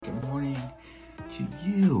morning to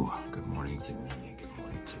you. Good morning to me and good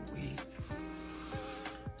morning to we.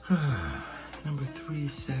 Number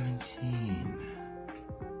 317.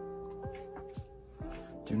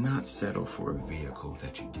 Do not settle for a vehicle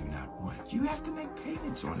that you do not want. You have to make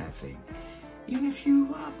payments on that thing. Even if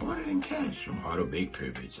you bought it in cash. I don't make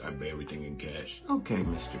payments. I pay everything in cash. Okay,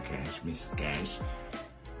 Mr. Cash, Miss Cash.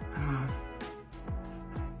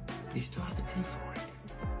 You still have to pay for it.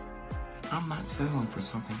 I'm not settling for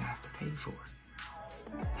something I have to pay for.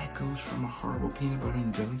 That goes from a horrible peanut butter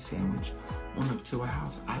and jelly sandwich on up to a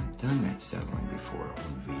house. I've done that settling before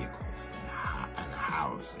on vehicles and a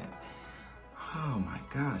house. And oh my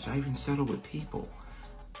gosh, I even settled with people.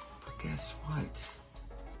 But guess what?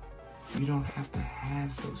 You don't have to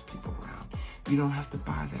have those people around. You don't have to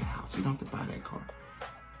buy that house. You don't have to buy that car.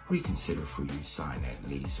 Reconsider before you sign that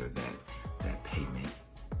lease or that payment